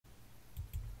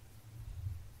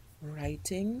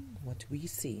Writing what we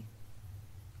see.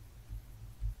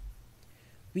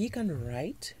 We can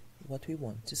write what we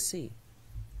want to say.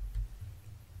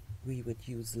 We would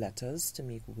use letters to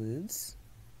make words.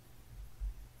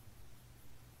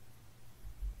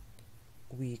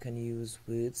 We can use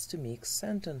words to make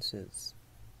sentences.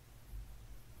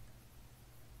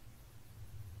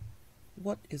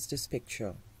 What is this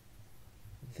picture?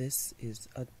 This is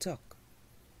a duck.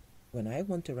 When I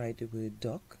want to write the word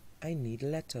duck, I need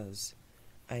letters.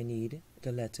 I need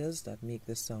the letters that make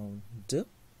the sound D,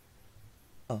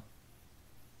 A,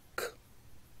 K.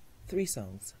 3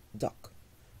 sounds. Duck.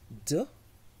 D.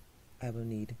 I will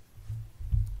need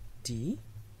D.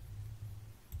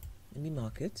 Let me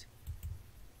mark it.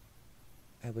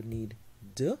 I would need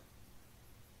D,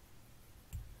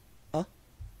 A,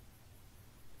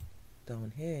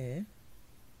 down here,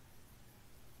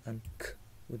 and K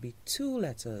would be 2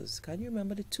 letters. Can you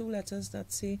remember the 2 letters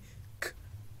that say K?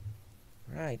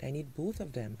 Right, I need both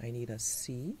of them. I need a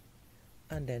C,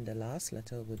 and then the last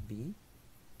letter would be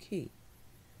K.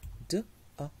 D,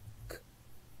 A, K,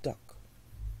 duck.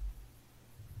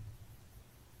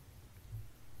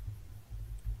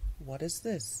 What is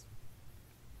this?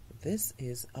 This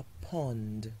is a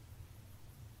pond.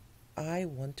 I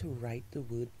want to write the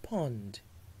word pond.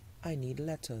 I need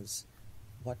letters.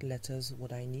 What letters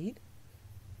would I need?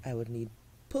 I would need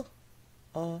P,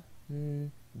 A,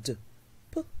 N, D.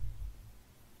 P.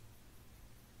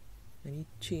 Let me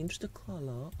change the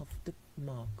color of the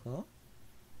marker.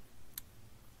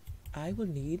 I will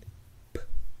need P,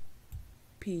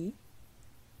 P,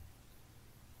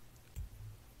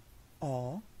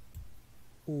 R,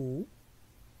 O,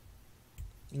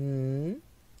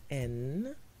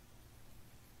 N,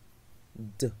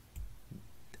 D,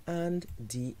 and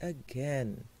D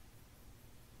again.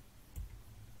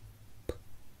 P,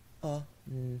 A,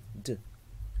 N, D.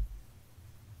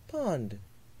 Pond.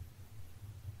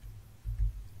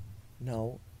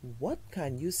 Now, what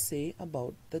can you say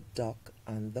about the duck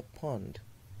and the pond?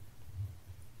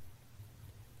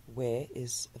 Where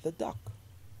is the duck?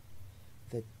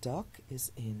 The duck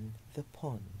is in the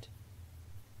pond.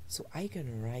 So I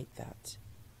can write that.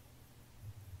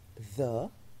 The,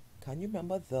 can you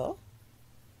remember the?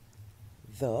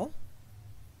 The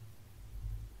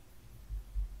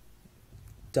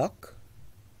duck.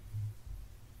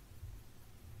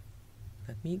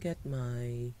 Let me get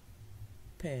my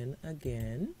pen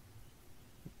again.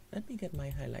 Let me get my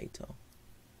highlighter.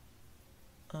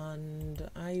 And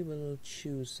I will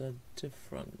choose a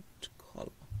different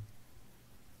color.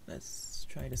 Let's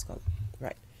try this color.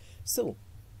 Right. So,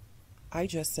 I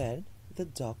just said the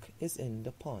duck is in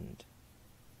the pond.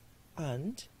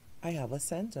 And I have a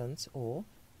sentence, or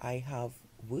I have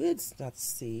words that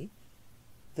say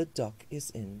the duck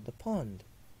is in the pond.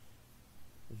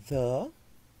 The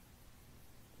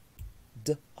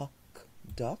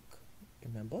duck,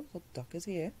 remember the duck is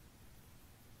here,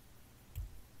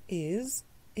 is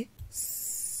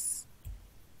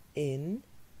in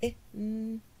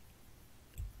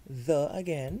the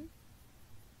again,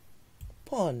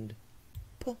 pond,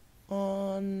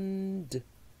 pond.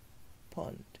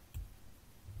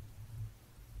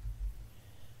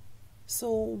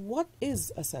 So what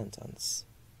is a sentence?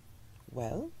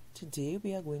 Well, today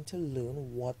we are going to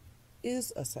learn what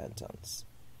is a sentence.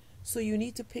 So you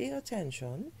need to pay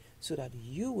attention so that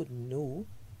you would know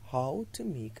how to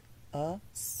make a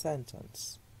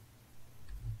sentence.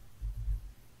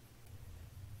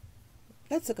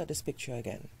 Let's look at this picture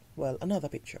again. Well, another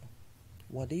picture.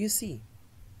 What do you see?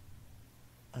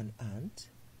 An ant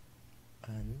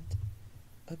and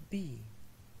a bee.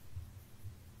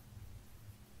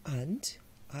 Ant,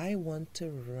 I want to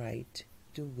write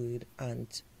the word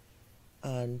ant.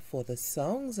 And for the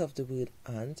sounds of the word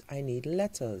ant, I need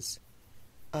letters.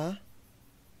 A,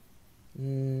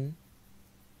 N,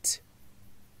 T.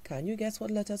 Can you guess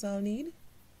what letters I'll need?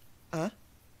 A,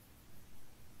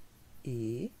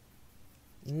 E,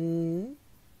 N,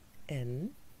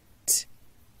 T,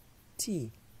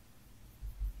 T.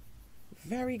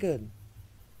 Very good.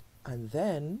 And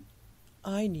then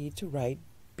I need to write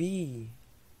B.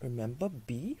 Remember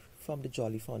B from the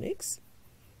Jolly Phonics?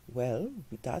 Well,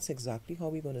 that's exactly how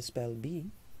we're going to spell B.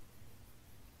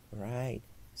 Right.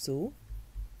 So,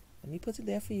 let me put it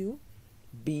there for you.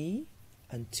 B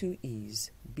and 2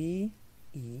 E's. B,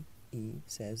 E, E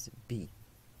says B.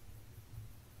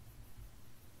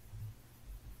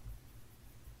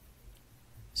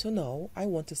 So now, I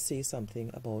want to say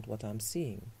something about what I'm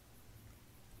seeing.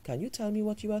 Can you tell me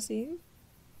what you are seeing?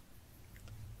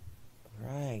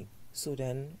 Right. So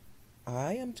then,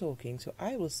 I am talking, so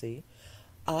I will say,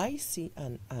 I see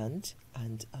an ant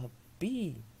and a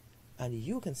bee. And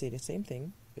you can say the same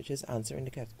thing, which is answering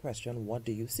the question, what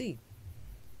do you see?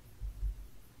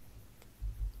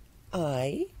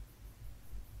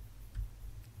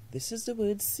 This is the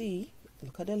word see.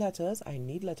 Look at the letters. I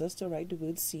need letters to write the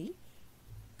word see.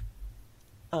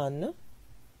 An,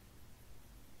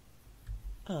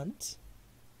 ant,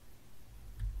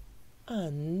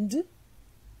 and,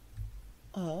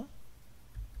 a,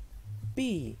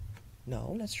 bee.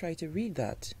 Now let's try to read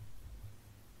that.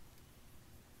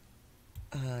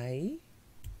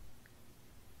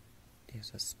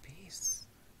 There's a space.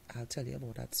 I'll tell you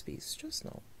about that space just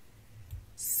now.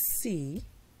 See,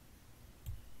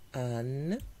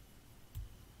 an,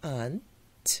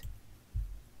 ant,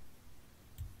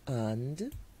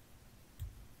 and,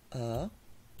 a,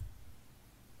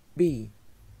 bee.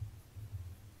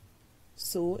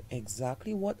 So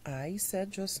exactly what I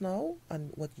said just now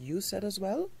and what you said as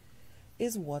well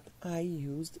is what I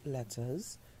used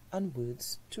letters and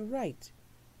words to write.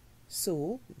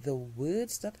 So the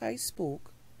words that I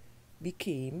spoke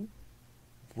became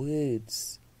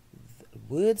words.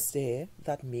 Words there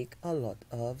that make a lot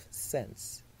of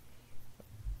sense.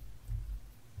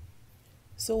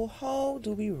 So how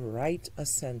do we write a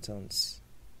sentence?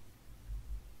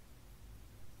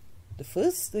 The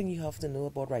first thing you have to know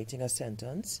about writing a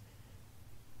sentence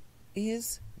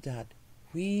is that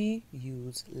we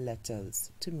use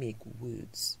letters to make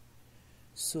words.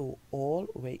 So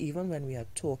even when we are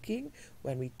talking,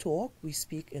 when we talk, we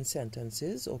speak in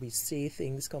sentences or we say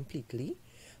things completely.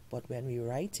 But when we're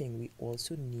writing, we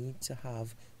also need to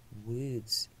have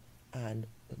words. And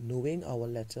knowing our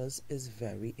letters is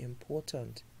very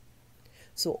important.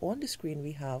 So on the screen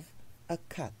we have a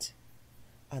cat.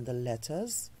 And the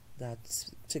letters that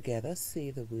together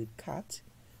say the word cat.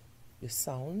 The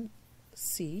sound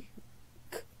C,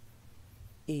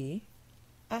 K,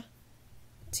 A,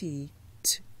 T,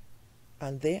 T.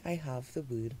 And there I have the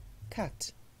word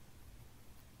cat.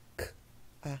 K,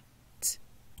 A, T,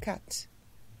 cat.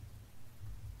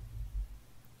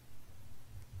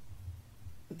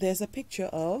 There's a picture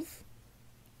of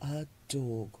a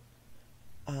dog.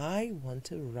 I want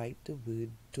to write the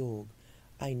word dog.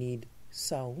 I need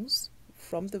sounds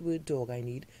from the word dog. I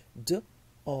need D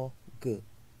or G.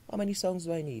 How many sounds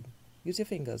do I need? Use your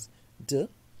fingers. D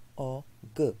or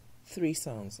G. 3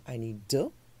 sounds. I need D.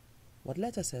 What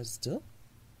letter says D?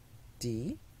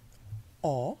 D.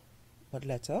 O. What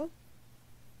letter?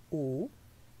 O.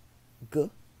 G.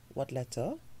 What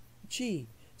letter? G.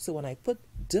 So when I put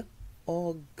D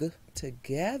or G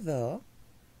together,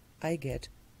 I get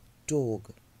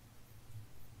dog.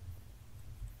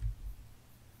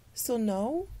 So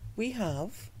now we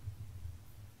have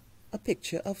a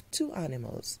picture of 2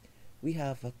 animals. We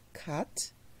have a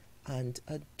cat and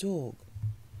a dog.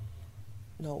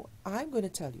 Now I'm going to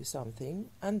tell you something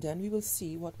and then we will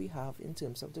see what we have in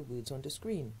terms of the words on the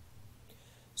screen.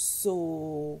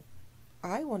 So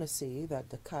I want to say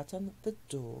that the cat and the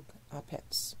dog are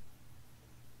pets.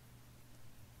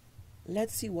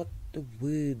 Let's see what the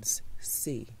words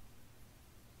say.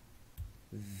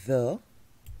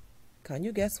 Can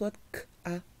you guess what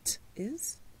cat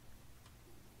is?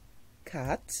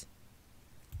 Cat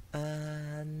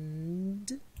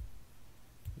and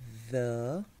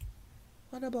the.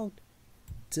 What about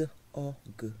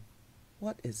dog?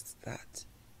 What is that?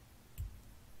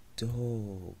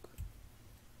 Dog.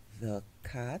 The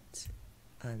cat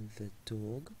and the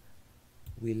dog.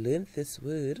 We learned this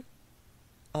word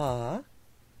are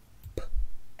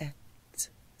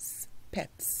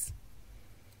pets.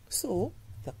 So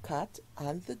the cat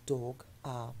and the dog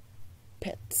are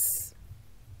pets.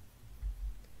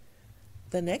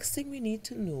 The next thing we need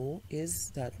to know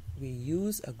is that we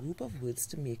use a group of words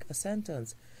to make a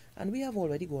sentence. And we have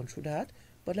already gone through that,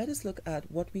 but let us look at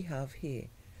what we have here.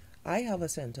 I have a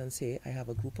sentence here. I have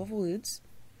a group of words,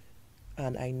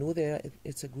 and I know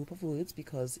it's a group of words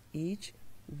because each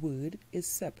word is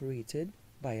separated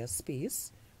by a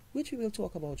space, which we will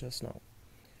talk about just now.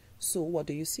 So what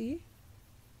do you see?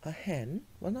 A hen,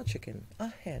 well, not chicken, a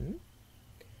hen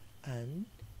and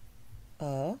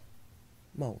a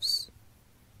mouse.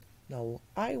 Now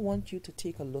I want you to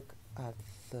take a look at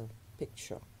the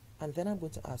picture and then I'm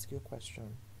going to ask you a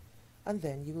question and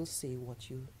then you will say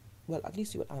at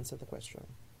least you will answer the question.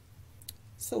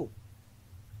 So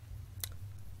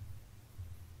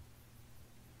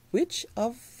which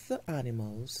of the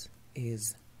animals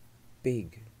is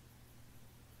big?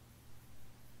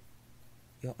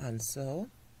 Your answer,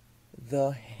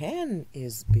 the hen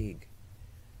is big.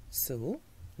 So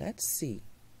let's see.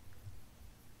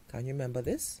 Can you remember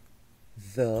this?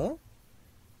 The,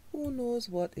 who knows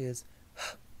what is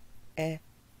hen?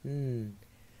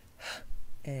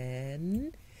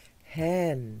 Hen,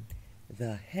 hen.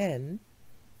 The hen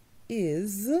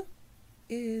is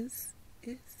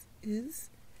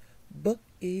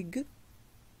big,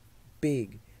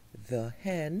 big. The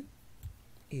hen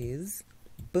is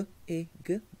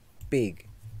big, big.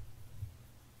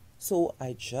 So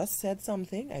I just said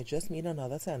something. I just made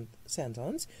another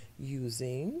sentence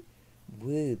using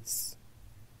words.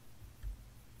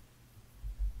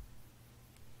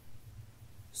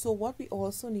 So what we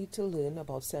also need to learn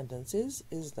about sentences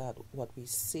is that what we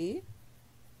say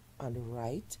and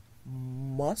write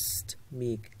must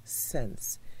make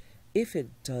sense. If it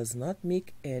does not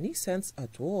make any sense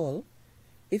at all,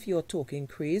 if you're talking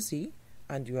crazy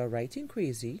and you are writing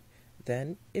crazy,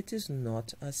 then it is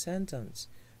not a sentence.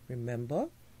 Remember,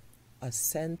 a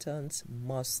sentence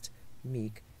must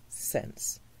make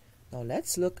sense. Now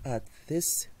let's look at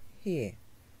this here.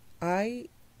 I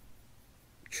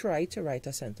try to write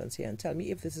a sentence here and tell me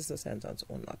if this is a sentence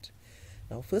or not.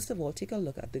 Now first of all, take a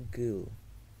look at the girl.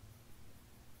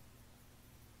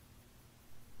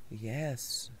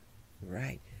 Yes,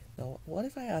 right. Now what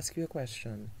if I ask you a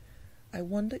question? I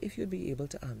wonder if you'd be able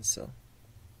to answer.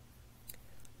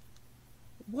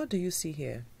 What do you see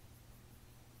here?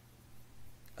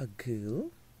 A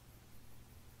girl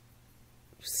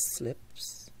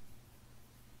slips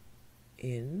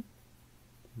in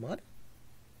mud?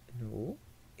 No,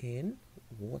 in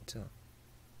water.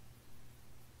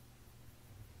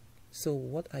 So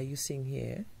what are you seeing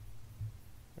here?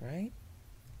 Right?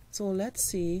 So let's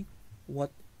see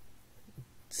what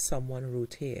someone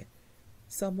wrote here.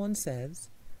 Someone says,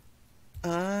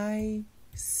 I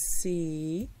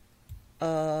see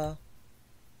a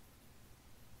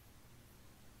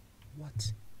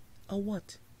what? A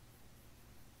what?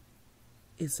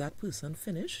 Is that person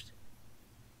finished?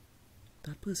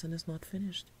 That person is not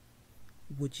finished.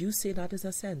 Would you say that is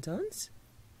a sentence?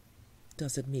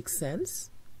 Does it make sense?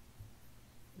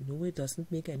 No, it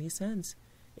doesn't make any sense.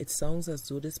 It sounds as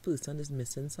though this person is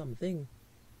missing something.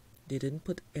 They didn't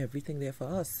put everything there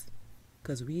for us,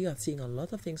 because we are seeing a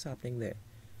lot of things happening there.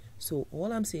 So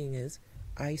all I'm saying is,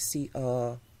 I see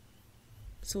a...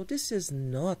 So this is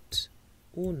not...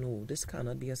 Oh no, this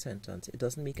cannot be a sentence. It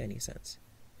doesn't make any sense.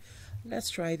 Let's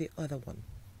try the other one.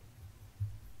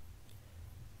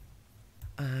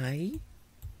 I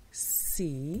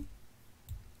see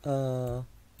a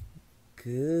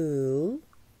girl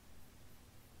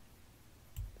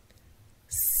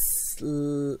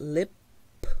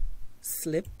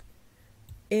slip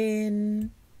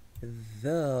in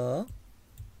the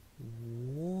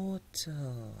water.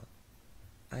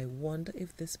 I wonder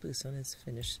if this person is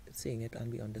finished saying it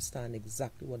and we understand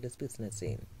exactly what this person is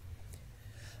saying.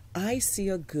 I see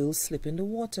a girl slip in the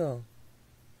water.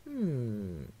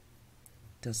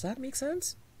 Does that make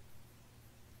sense?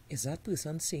 Is that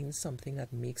person saying something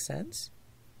that makes sense?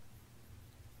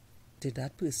 Did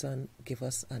that person give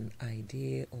us an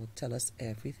idea or tell us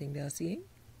everything they are seeing?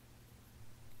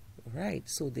 Right,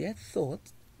 so their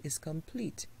thought is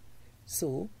complete.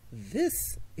 So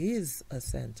this is a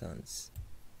sentence.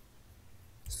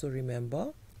 So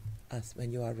remember, as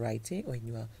when you are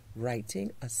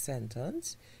writing a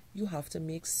sentence, you have to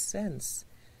make sense.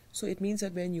 So it means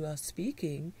that when you are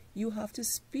speaking, you have to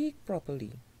speak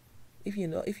properly. If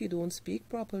you don't speak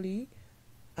properly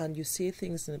and you say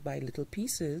things by little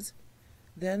pieces,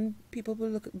 then people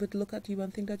will look at you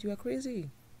and think that you are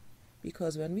crazy.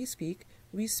 Because when we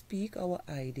speak our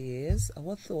ideas,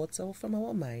 our thoughts from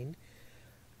our mind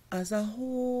as a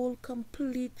whole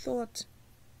complete thought.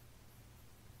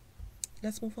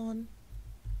 Let's move on.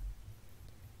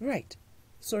 Right.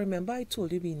 So remember I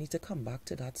told you we need to come back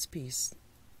to that space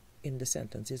in the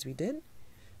sentences we did.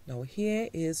 Now here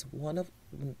is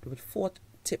the fourth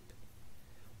tip.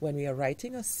 When we are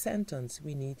writing a sentence,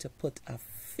 we need to put a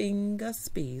finger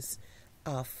space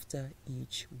after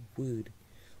each word.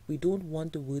 We don't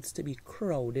want the words to be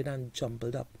crowded and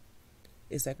jumbled up.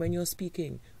 It's like when you're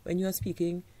speaking. When you're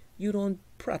speaking, you don't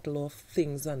prattle off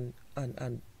things and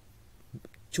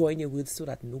join your words so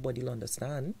that nobody will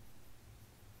understand.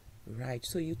 Right,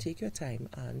 so you take your time,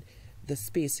 and the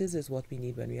spaces is what we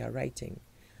need when we are writing.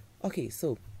 Okay,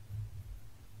 so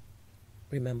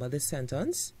remember this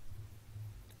sentence.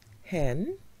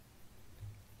 Hen.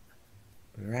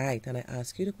 Right, and I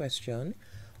ask you the question,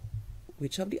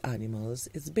 which of the animals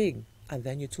is big? And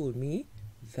then you told me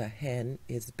the hen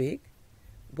is big.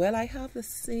 Well, I have the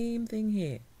same thing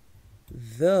here.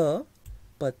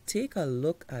 But take a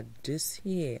look at this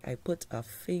here. I put a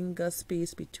finger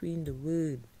space between the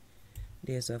word.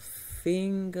 There's a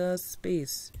finger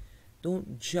space.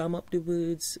 Don't jam up the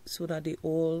words so that they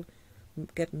all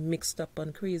get mixed up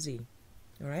and crazy.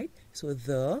 Alright? So I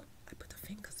put a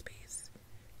finger space.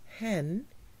 pen,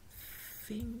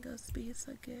 finger space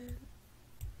again,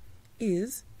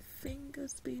 is finger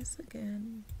space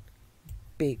again,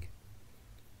 big.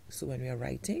 So when we are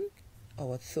writing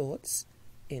our thoughts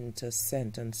into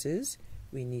sentences,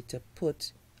 we need to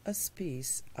put a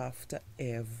space after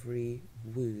every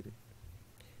word.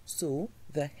 So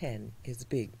the hen is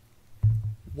big.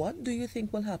 What do you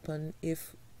think will happen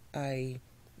if I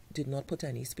did not put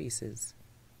any spaces?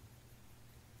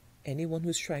 Anyone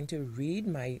who's trying to read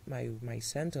my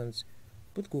sentence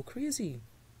would go crazy.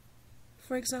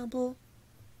 For example,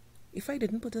 if I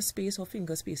didn't put a space or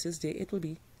finger spaces there, it will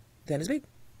be, then is big.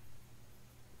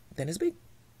 Then is big.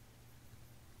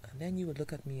 And then you would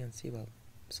look at me and say, well,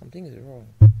 something is wrong.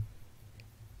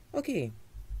 Okay.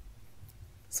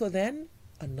 So then,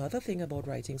 another thing about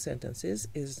writing sentences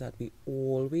is that we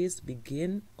always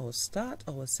begin or start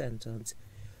our sentence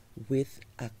with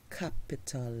a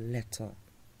capital letter.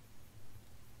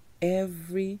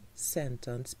 Every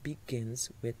sentence begins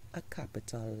with a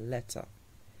capital letter.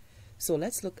 So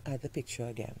let's look at the picture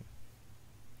again.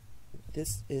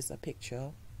 This is a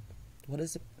picture. What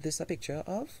is this a picture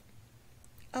of?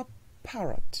 A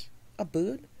parrot. A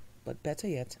bird, but better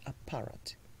yet, a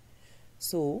parrot.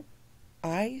 So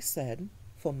I said,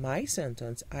 for my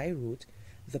sentence, I wrote,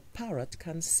 the parrot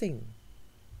can sing.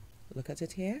 Look at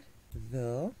it here.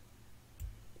 The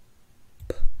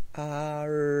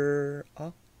parrot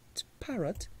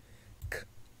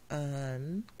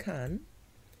can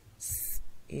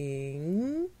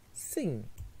sing.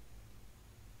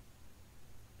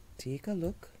 Take a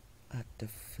look at the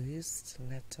first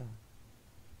letter.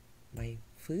 My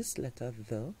first letter,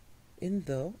 the, in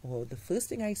the, or the first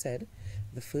thing I said,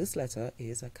 the first letter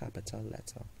is a capital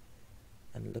letter.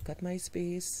 And look at my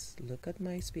space, the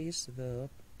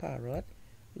parrot,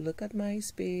 look at my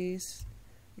space,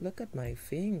 look at my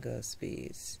finger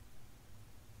space.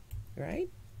 Right?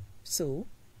 So,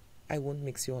 I won't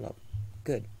mix you all up.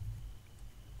 Good.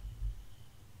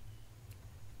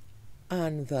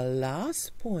 And the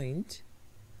last point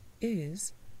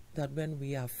is that when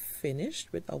we are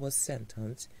finished with our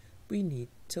sentence, we need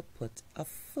to put a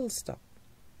full stop.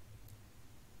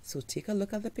 So take a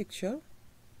look at the picture.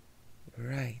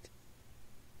 Right.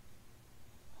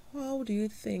 How do you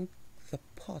think the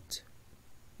pot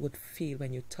would feel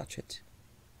when you touch it?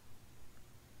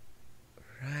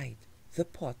 Right. The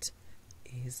pot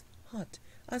is hot.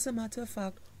 As a matter of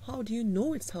fact, how do you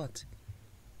know it's hot?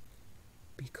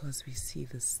 Because we see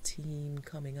the steam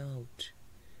coming out.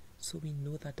 So we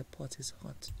know that the pot is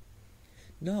hot.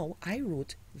 Now, I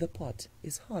wrote the pot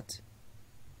is hot.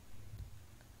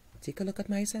 Take a look at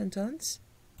my sentence.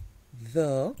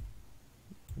 The,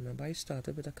 remember I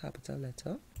started with a capital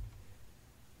letter.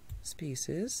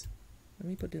 Spaces. Let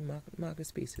me put the marker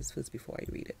spaces first before I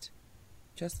read it.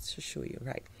 Just to show you,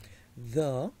 right.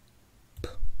 The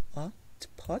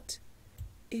pot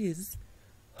is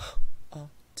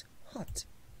hot.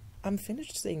 I'm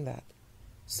finished saying that.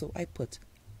 So I put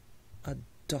a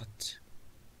dot.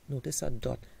 Notice a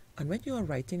dot. And when you are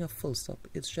writing a full stop,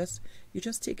 it's just, you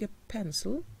just take a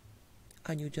pencil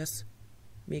and you just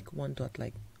make one dot,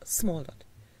 like a small dot.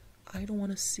 I don't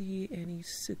want to see any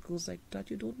circles like that.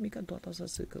 You don't make a dot as a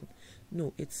circle.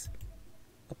 No, it's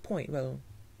a point. Well,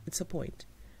 it's a point,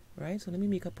 right? So let me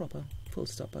make a proper full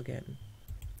stop again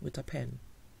with a pen,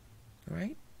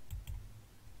 right?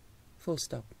 Full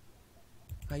stop.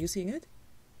 Are you seeing it?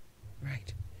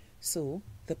 Right. So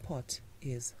the pot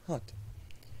is hot.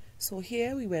 So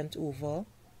here we went over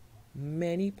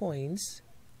many points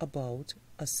about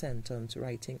a sentence,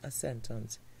 writing a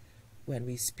sentence. When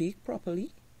we speak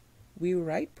properly, we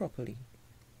write properly.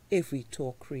 If we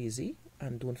talk crazy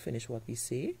and don't finish what we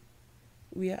say,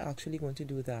 we are actually going to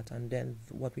do that, and then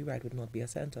what we write would not be a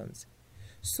sentence.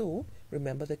 So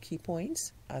remember the key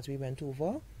points as we went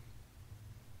over.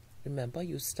 Remember,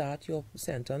 you start your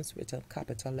sentence with a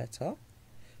capital letter,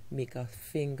 make a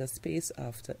finger space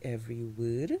after every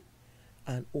word,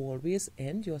 and always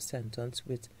end your sentence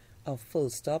with a full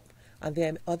stop. And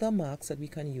there are other marks that we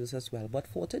can use as well, but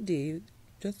for today,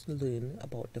 just learn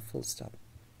about the full stop.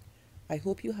 I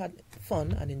hope you had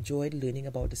fun and enjoyed learning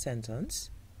about the sentence.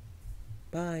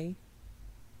 Bye.